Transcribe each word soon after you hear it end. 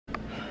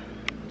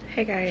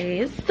Hey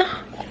guys,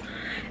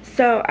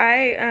 so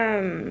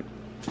I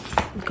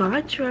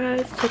got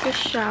dressed, took a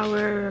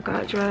shower,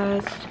 got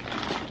dressed,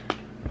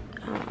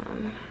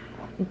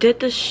 did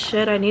the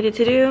shit I needed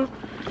to do,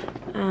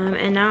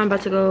 and now I'm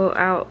about to go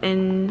out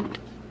and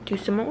do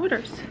some more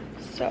orders.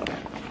 So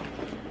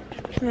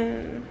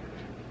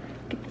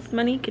get this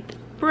money, get this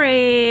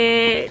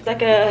bread. It's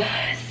like a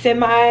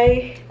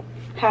semi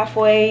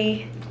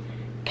halfway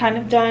kind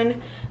of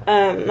done,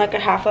 like a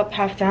half up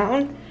half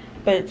down,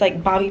 but it's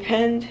like bobby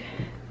pinned,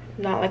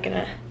 not like in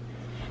a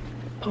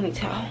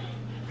ponytail.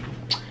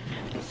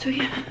 So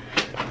yeah,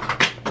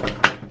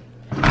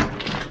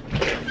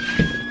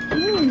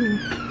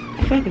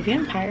 I feel like a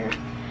vampire.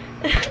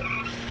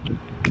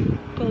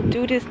 Go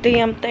do this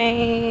damn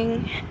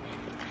thing.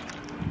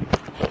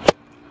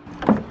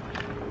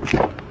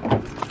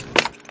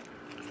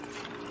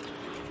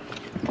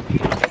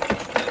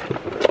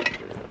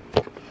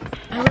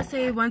 I would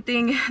say one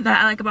thing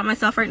that I like about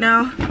myself right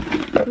now,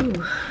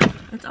 ooh,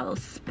 it's all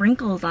those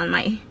sprinkles on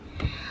the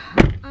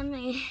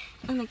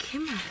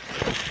camera.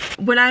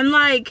 When I'm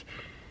like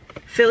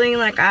feeling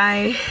like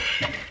I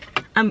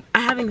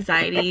have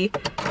anxiety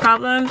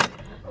problem,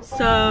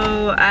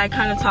 so I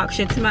kind of talk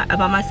shit to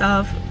about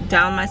myself,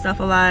 down myself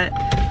a lot,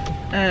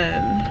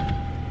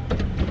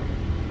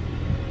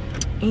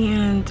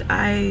 and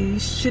I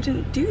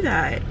shouldn't do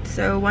that.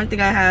 So one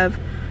thing I have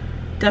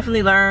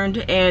definitely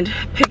learned and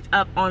picked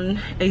up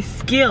on a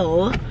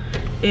skill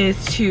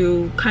is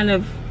to kind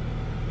of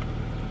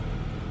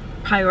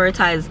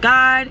prioritize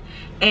God,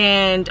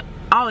 and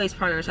always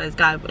prioritize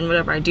God in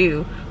whatever I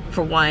do,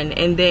 for one,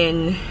 and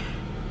then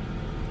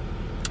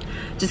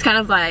just kind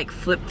of like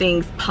flip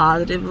things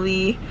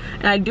positively.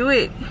 And I do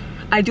it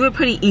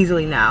pretty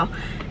easily now,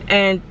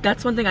 and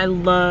that's one thing I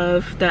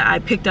love that I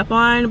picked up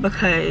on,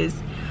 because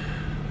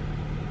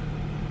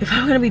if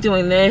I'm gonna be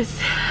doing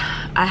this,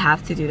 I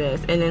have to do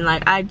this. And then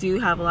like I do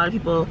have a lot of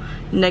people,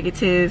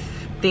 negative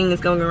things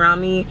going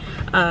around me,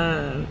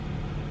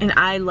 and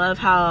I love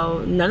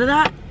how none of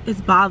that is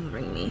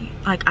bothering me.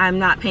 Like I'm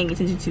not paying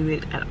attention to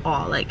it at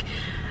all. Like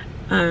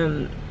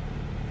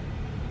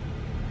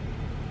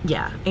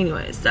yeah,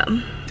 anyways, so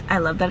I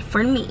love that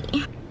for me.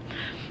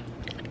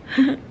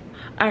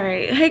 All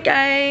right, hey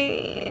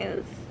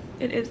guys,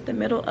 it is the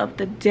middle of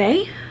the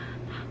day.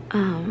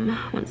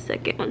 One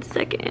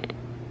second.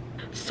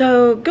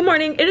 So good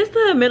morning, it is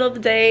the middle of the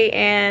day,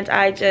 and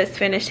I just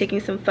finished taking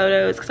some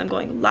photos because I'm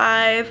going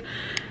live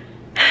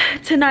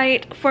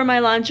tonight for my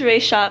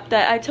lingerie shop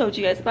that I told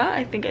you guys about.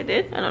 I think I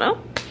did, I don't know.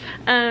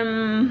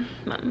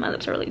 My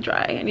lips are really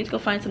dry. I need to go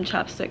find some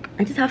chapstick.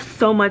 I just have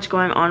so much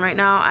going on right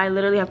now. I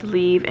literally have to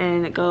leave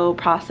and go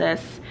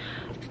process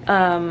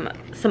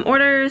some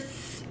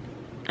orders.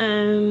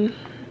 I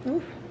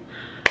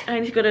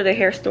need to go to the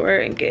hair store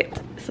and get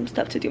some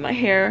stuff to do my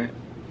hair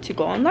to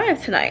go on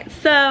live tonight.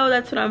 So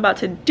that's what I'm about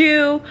to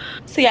do.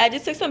 So yeah, I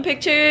just took some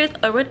pictures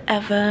or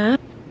whatever.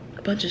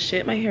 A bunch of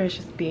shit. My hair is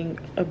just being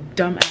a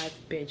dumbass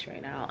bitch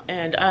right now,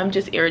 and I'm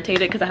just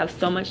irritated because I have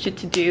so much shit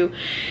to do.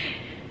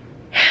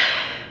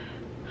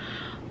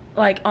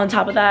 Like on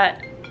top of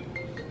that,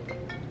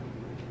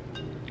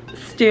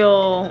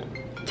 still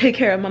take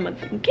care of my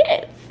motherfucking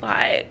kids.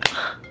 Like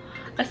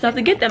I still have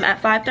to get them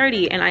at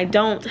 5:30, and I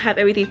don't have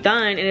everything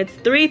done, and it's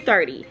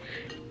 3:30.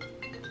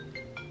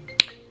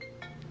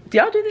 Do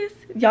y'all do this?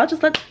 Y'all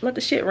just let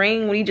the shit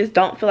ring when you just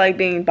don't feel like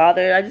being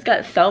bothered? I just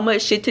got so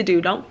much shit to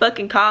do. Don't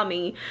fucking call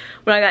me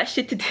when I got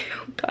shit to do.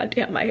 God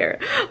damn, my hair.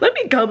 Let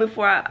me go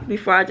before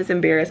I just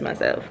embarrass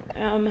myself.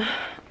 On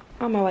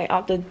my way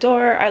out the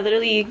door, I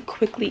literally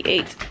quickly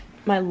ate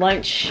my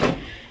lunch.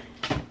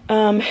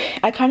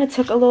 I kind of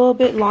took a little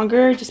bit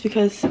longer just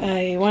because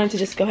I wanted to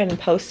just go ahead and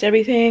post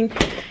everything,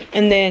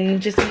 and then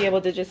just be able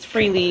to just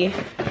freely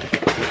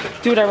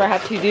do whatever I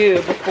have to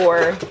do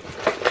before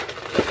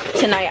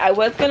tonight. I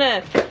was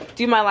gonna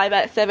do my live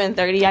at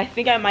 7:30. I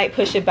think I might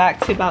push it back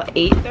to about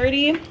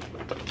 8:30.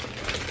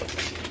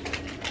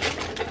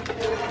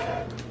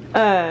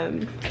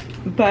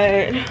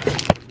 But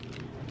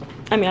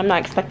I mean, I'm not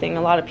expecting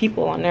a lot of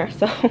people on there,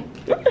 so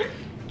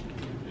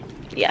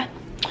yeah.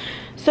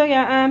 So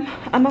yeah,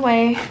 I'm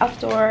away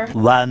outdoor.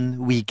 1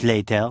 week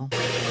later.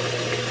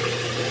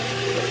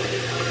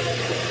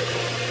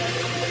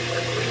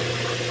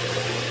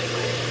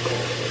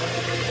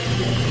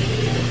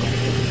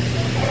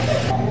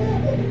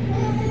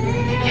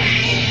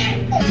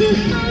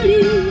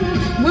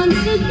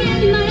 Once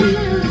again, my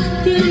love,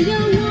 feel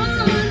your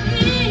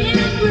warmth,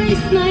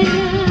 embrace my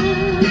love.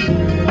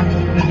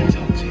 Let me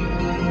talk to you.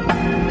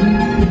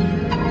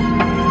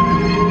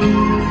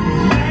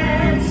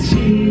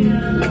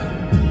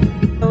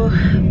 So,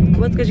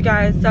 what's good, you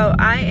guys? So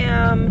I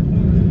am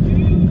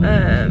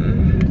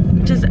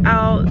just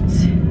out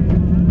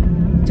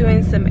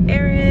doing some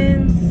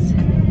errands.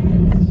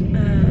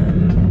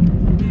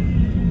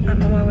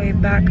 I'm on my way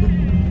back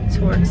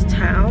towards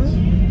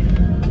town.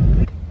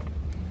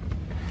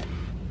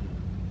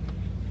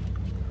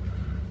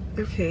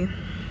 Okay,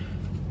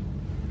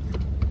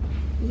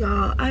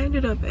 y'all, I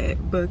ended up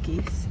at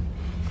Buccees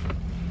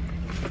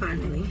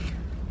finally.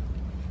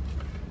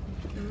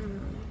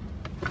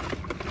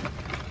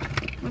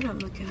 I'm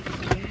looking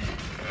for.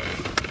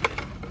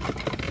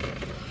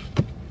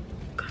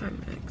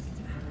 Carmex.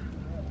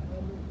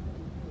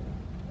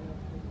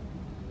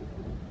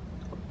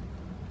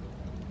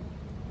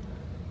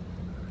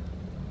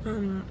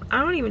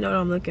 I don't even know what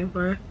I'm looking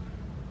for.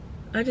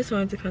 I just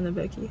wanted to come to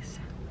Buccees.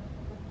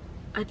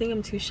 I think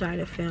I'm too shy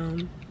to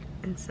film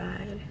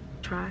inside.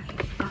 Try.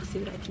 I'll see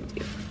what I can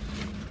do.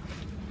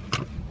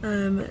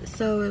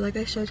 So like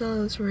I showed y'all,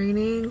 it was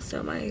raining,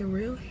 so my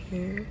real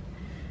hair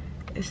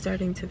is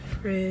starting to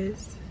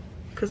frizz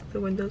because the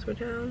windows were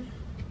down.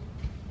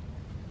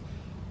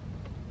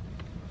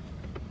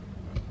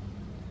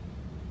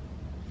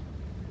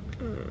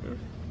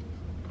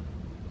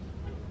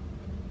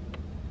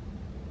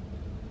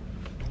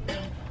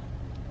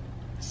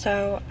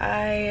 So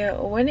I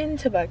went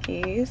into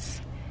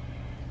Buccees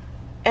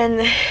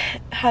and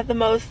had the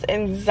most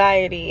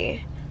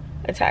anxiety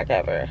attack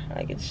ever.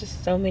 Like, it's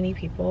just so many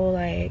people.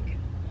 Like,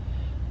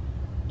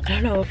 I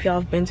don't know if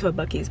y'all have been to a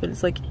Buccees, but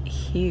it's like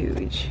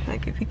huge.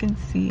 Like, if you can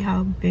see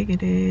how big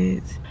it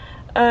is.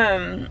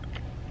 I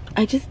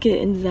just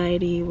get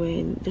anxiety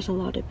when there's a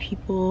lot of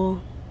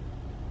people,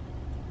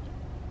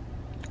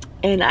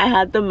 and I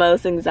had the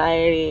most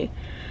anxiety.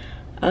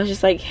 I was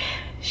just like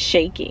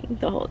shaking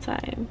the whole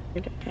time.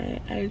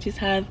 I just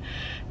have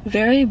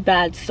very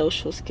bad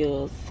social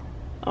skills,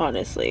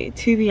 honestly,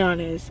 to be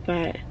honest,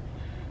 but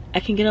I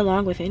can get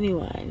along with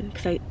anyone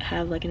because I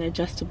have like an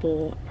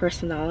adjustable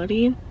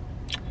personality.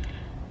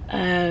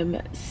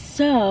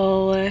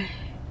 So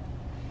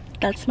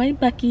that's my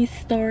Buccees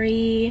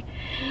story.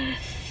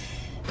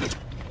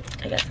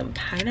 I got some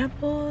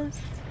pineapples,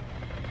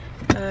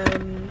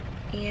 and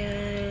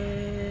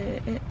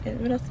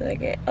what else did I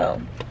get?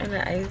 Oh, and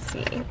an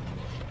icy.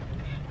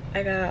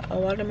 I got a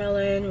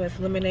watermelon with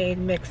lemonade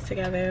mixed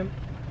together.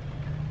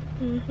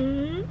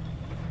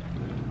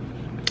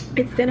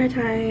 It's dinner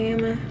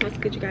time. What's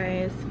good, you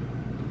guys?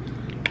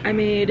 I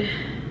made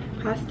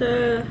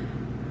pasta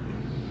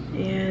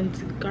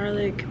and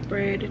garlic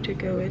bread to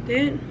go with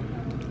it.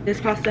 This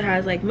pasta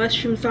has like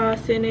mushroom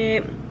sauce in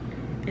it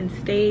and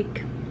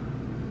steak.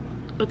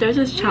 But there's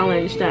this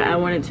challenge that I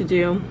wanted to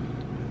do,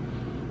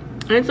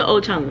 and it's an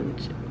old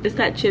challenge. It's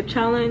that chip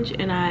challenge,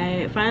 and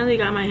I finally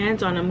got my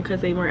hands on them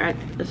because they were at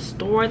the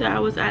store that I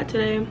was at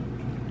today,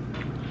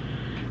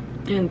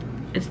 and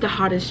it's the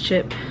hottest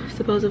chip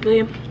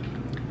supposedly,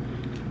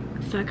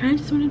 so I kind of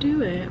just want to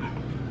do it.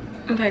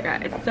 Okay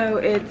guys, so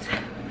it's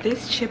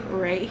this chip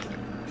right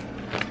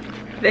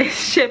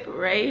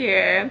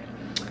here.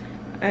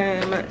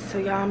 So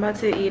y'all, I'm about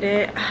to eat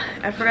it.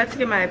 I forgot to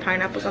get my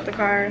pineapples out the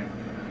car.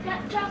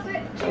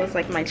 So it's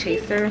like my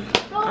chaser.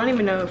 I don't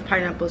even know if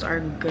pineapples are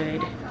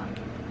good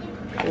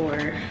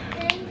for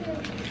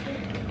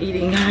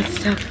eating hot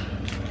stuff.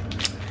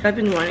 I've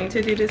been wanting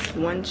to do this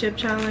one chip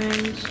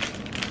challenge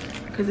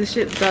because this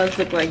shit does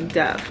look like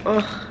death.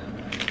 Ugh.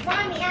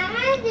 Mommy, I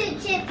want to do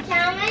chip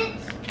challenge.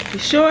 You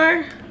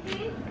sure?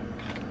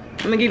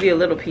 I'm gonna give you a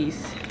little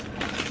piece.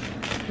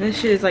 This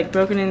shit is like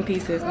broken in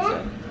pieces and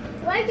stuff.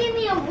 Why give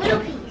me a little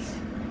piece?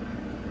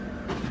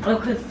 Oh,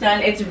 cause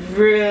son, it's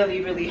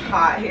really, really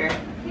hot here.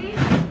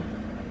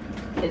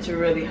 It's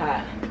really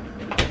hot.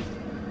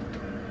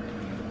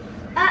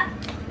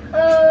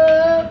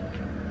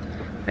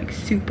 Like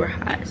super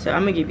hot. So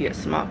I'm gonna give you a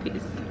small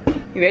piece.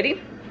 You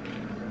ready?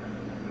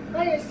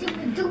 But it's super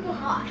duper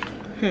hot.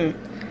 I'm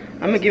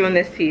gonna give him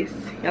this piece.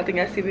 Y'all think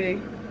that's too big?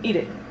 Eat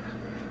it.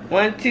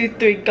 1, 2,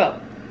 3, go.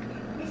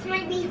 This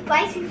might be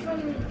spicy for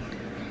me.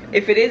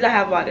 If it is, I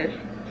have water.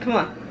 Come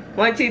on.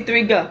 1, 2,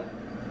 3, go.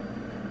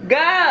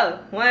 Go!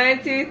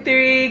 1, 2,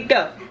 3,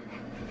 go.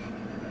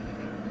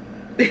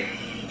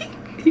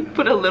 He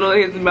put a little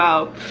in his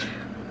mouth.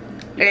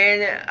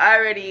 And I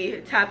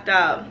already tapped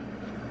out.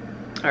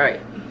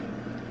 Alright.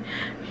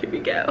 Here we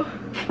go.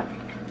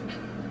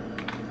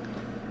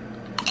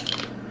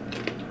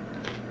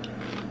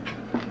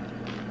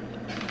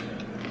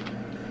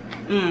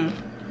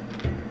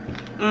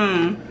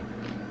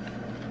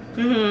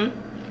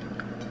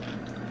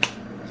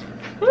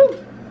 Woo.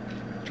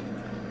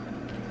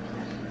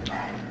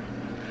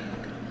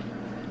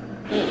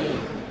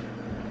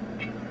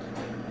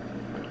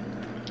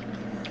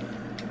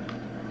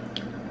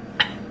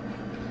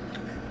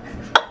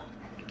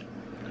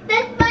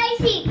 That's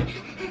spicy.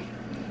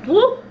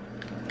 Woo.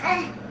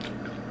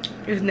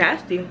 It's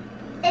nasty.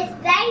 It's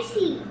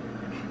spicy.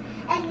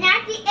 It's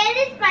nasty and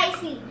it's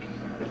spicy.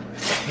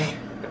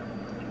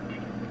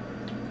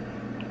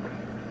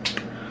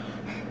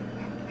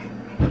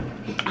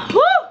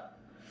 Woo.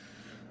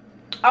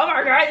 Oh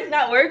my god, it's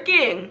not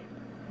working.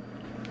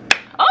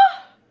 Oh.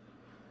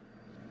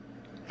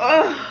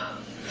 Oh.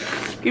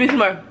 Give me some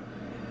more.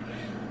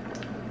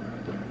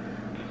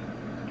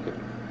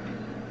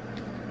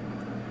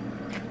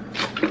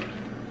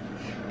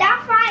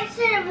 That's why I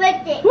should have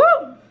licked it. Woo.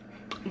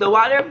 The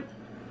water,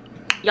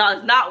 y'all,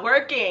 is not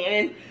working,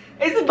 and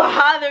it's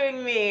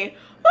bothering me.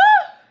 Woo.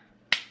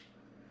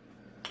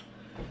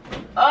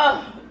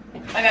 Oh,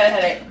 I got a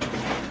headache.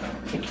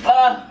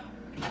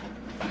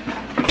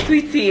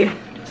 Sweet tea,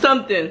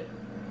 something.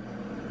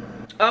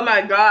 Oh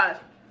my god.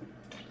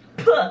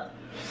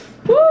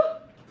 Woo.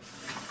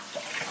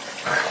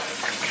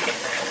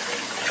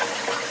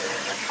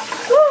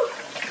 Woo.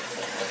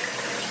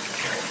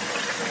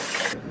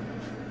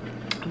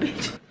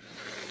 Bitch.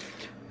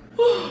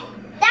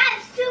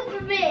 That's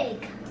super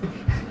big.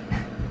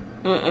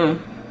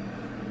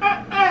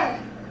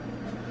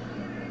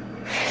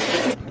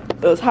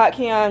 It was hot,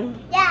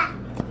 Keon. Yeah.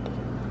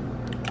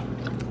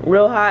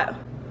 Real hot.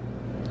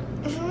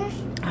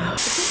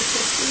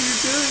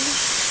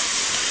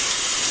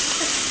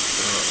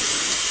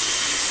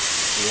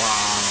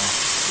 Wow.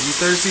 You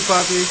thirsty,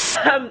 Poppy?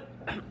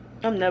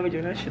 I'm never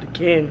doing that shit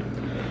again.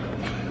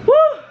 Woo!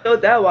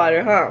 Filled that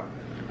water, huh?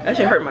 That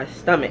shit hurt my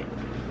stomach.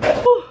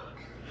 Woo!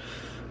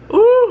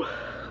 Ooh!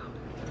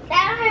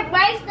 That hurt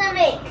my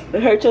stomach.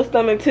 It hurt your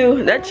stomach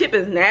too? That chip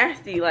is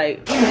nasty,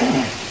 like,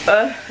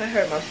 that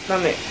hurt my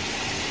stomach.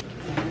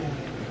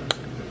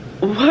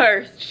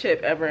 Worst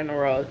chip ever in the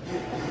world.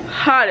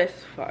 Hot as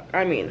fuck.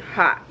 I mean,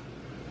 hot.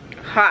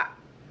 Hot.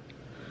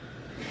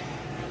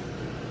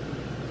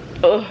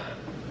 Ugh.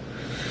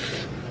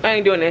 I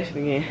ain't doing that shit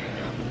again.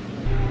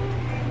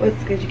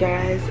 What's good, you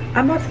guys?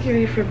 I'm about to get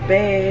ready for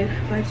bed.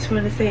 I just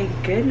want to say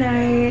good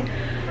night.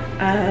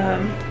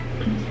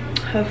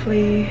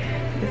 Hopefully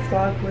this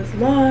vlog was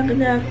long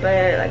enough,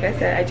 but like I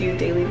said, I do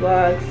daily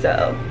vlogs,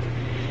 so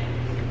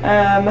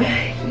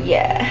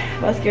yeah,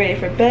 let's get ready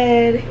for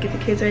bed, get the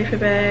kids ready for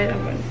bed.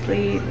 I'm going to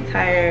sleep. I'm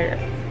tired.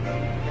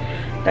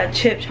 That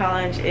chip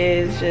challenge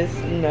is just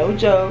no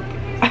joke.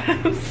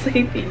 I'm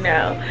sleepy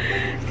now,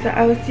 so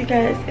I will see you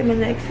guys in my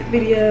next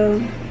video.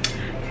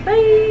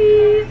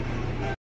 Bye.